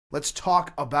Let's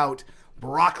talk about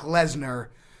Brock Lesnar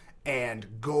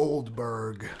and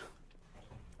Goldberg.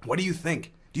 What do you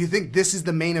think? Do you think this is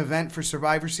the main event for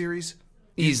Survivor Series?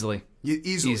 Easily.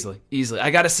 Easily. I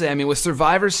gotta say, I mean, with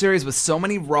Survivor Series, with so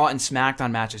many Raw and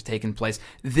SmackDown matches taking place,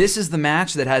 this is the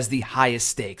match that has the highest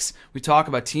stakes. We talk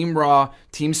about Team Raw,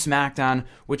 Team SmackDown,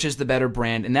 which is the better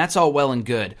brand, and that's all well and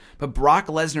good. But Brock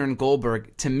Lesnar and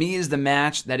Goldberg, to me, is the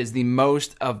match that is the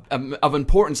most of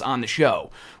importance on the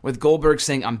show. With Goldberg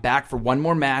saying, I'm back for one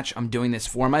more match, I'm doing this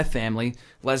for my family.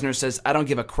 Lesnar says, I don't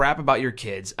give a crap about your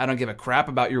kids, I don't give a crap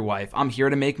about your wife, I'm here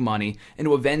to make money, and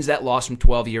to avenge that loss from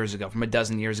 12 years ago, from a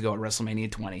dozen years ago at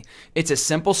WrestleMania 20. It's a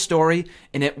simple story,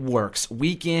 and it works.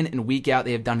 Week in and week out,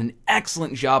 they have done an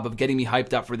excellent job of getting me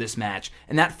hyped up for this match.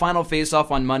 And that final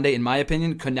face-off on Monday, in my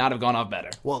opinion, could not have gone off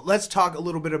better. Well, let's talk a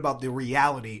little bit about the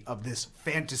reality of this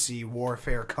fantasy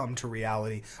warfare come to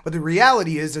reality. But the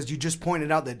reality is, as you just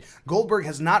pointed out, that Goldberg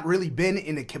has not really been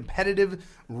in a competitive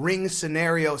ring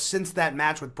scenario since that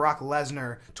match with Brock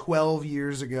Lesnar 12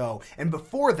 years ago. And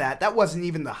before that, that wasn't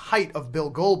even the height of Bill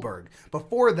Goldberg.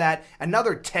 Before that,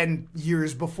 another 10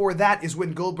 years before that is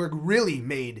when Goldberg really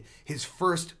made his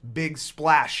first big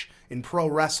splash in pro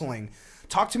wrestling.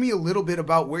 Talk to me a little bit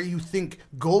about where you think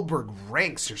Goldberg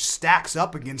ranks or stacks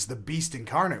up against the Beast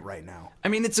Incarnate right now. I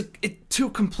mean, it's two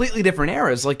completely different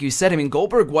eras, like you said. I mean,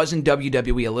 Goldberg was in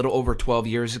WWE a little over 12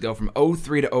 years ago, from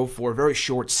 03 to 04, very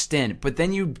short stint. But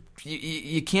then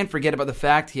you can't forget about the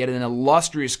fact he had an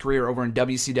illustrious career over in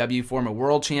WCW, former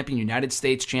world champion, United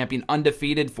States champion,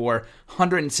 undefeated for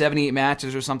 178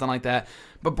 matches or something like that.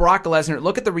 But Brock Lesnar,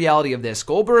 look at the reality of this.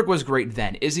 Goldberg was great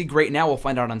then. Is he great now? We'll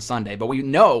find out on Sunday. But we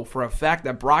know for a fact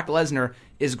that Brock Lesnar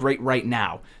is great right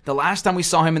now. The last time we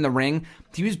saw him in the ring,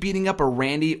 he was beating up a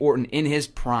Randy Orton in his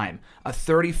prime, a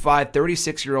 35,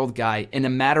 36-year-old guy, in a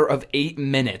matter of 8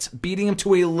 minutes, beating him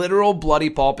to a literal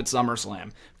bloody pulp at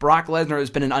SummerSlam. Brock Lesnar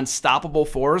has been an unstoppable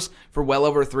force for well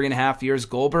over 3.5 years.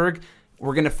 Goldberg,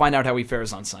 we're going to find out how he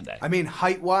fares on Sunday. I mean,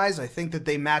 height-wise, I think that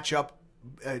they match up.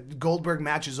 Goldberg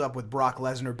matches up with Brock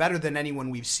Lesnar better than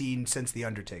anyone we've seen since The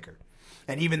Undertaker.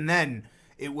 And even then,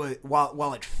 it was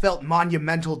while it felt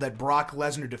monumental that Brock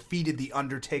Lesnar defeated The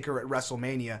Undertaker at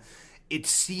WrestleMania, it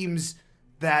seems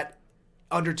that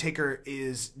Undertaker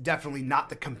is definitely not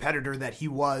the competitor that he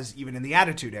was even in the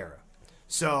Attitude Era.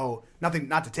 So,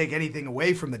 not to take anything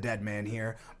away from the dead man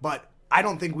here, but I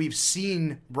don't think we've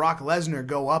seen Brock Lesnar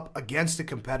go up against a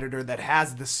competitor that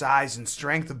has the size and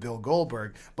strength of Bill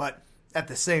Goldberg. But at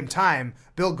the same time,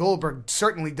 Bill Goldberg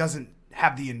certainly doesn't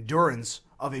have the endurance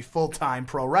of a full-time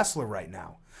pro wrestler right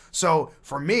now. So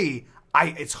for me,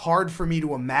 it's hard for me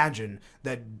to imagine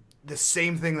that the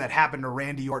same thing that happened to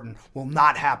Randy Orton will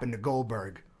not happen to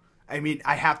Goldberg. I mean,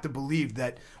 I have to believe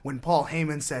that when Paul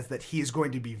Heyman says that he is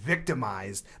going to be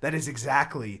victimized, that is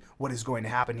exactly what is going to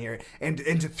happen here. And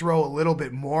to throw a little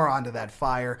bit more onto that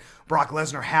fire, Brock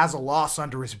Lesnar has a loss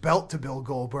under his belt to Bill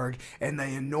Goldberg, and the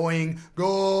annoying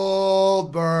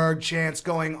Goldberg chants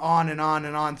going on and on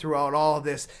and on throughout all of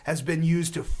this has been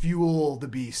used to fuel the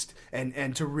beast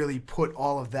and to really put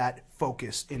all of that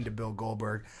focus into Bill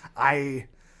Goldberg.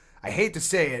 I hate to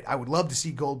say it, I would love to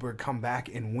see Goldberg come back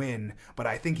and win, but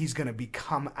I think he's going to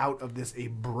come out of this a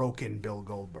broken Bill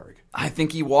Goldberg. I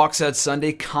think he walks out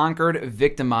Sunday conquered,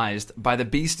 victimized by the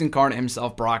Beast Incarnate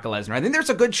himself, Brock Lesnar. I think there's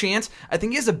a good chance. I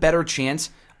think he has a better chance,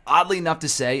 oddly enough to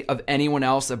say, of anyone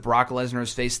else that Brock Lesnar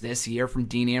has faced this year, from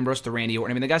Dean Ambrose to Randy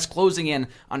Orton. I mean, the guy's closing in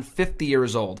on 50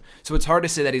 years old, so it's hard to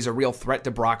say that he's a real threat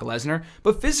to Brock Lesnar.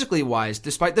 But physically-wise,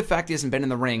 despite the fact he hasn't been in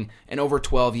the ring in over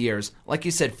 12 years, like you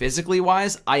said,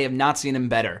 physically-wise, I have not seen him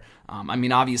better. I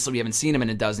mean, obviously, we haven't seen him in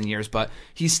a dozen years, but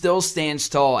he still stands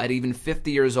tall at even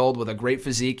 50 years old with a great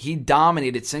physique. He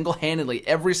dominated single-handedly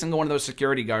every single one of those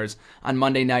security guards on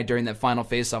Monday night during that final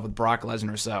face-off with Brock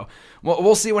Lesnar. So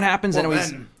we'll see what happens. Well,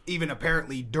 then, even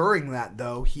apparently during that,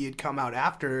 though, he had come out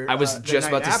after. I was just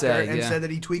about to say, and yeah, said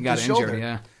that he tweaked got his injured, shoulder.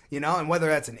 yeah. You know, and whether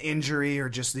that's an injury or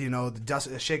just, the dust,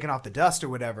 shaking off the dust or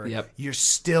whatever, Yep. You're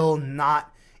still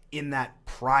not in that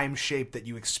prime shape that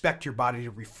you expect your body to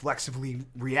reflexively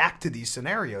react to these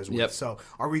scenarios with. Yep. So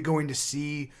are we going to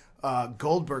see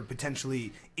Goldberg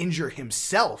potentially injure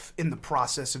himself in the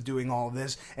process of doing all of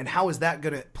this? And how is that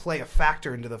going to play a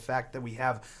factor into the fact that we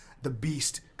have the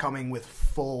Beast coming with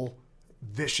full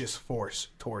vicious force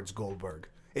towards Goldberg?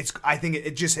 I think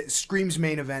it just screams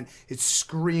main event. It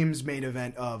screams main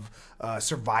event of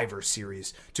Survivor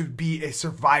Series. To be a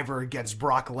survivor against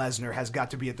Brock Lesnar has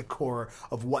got to be at the core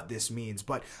of what this means.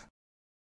 But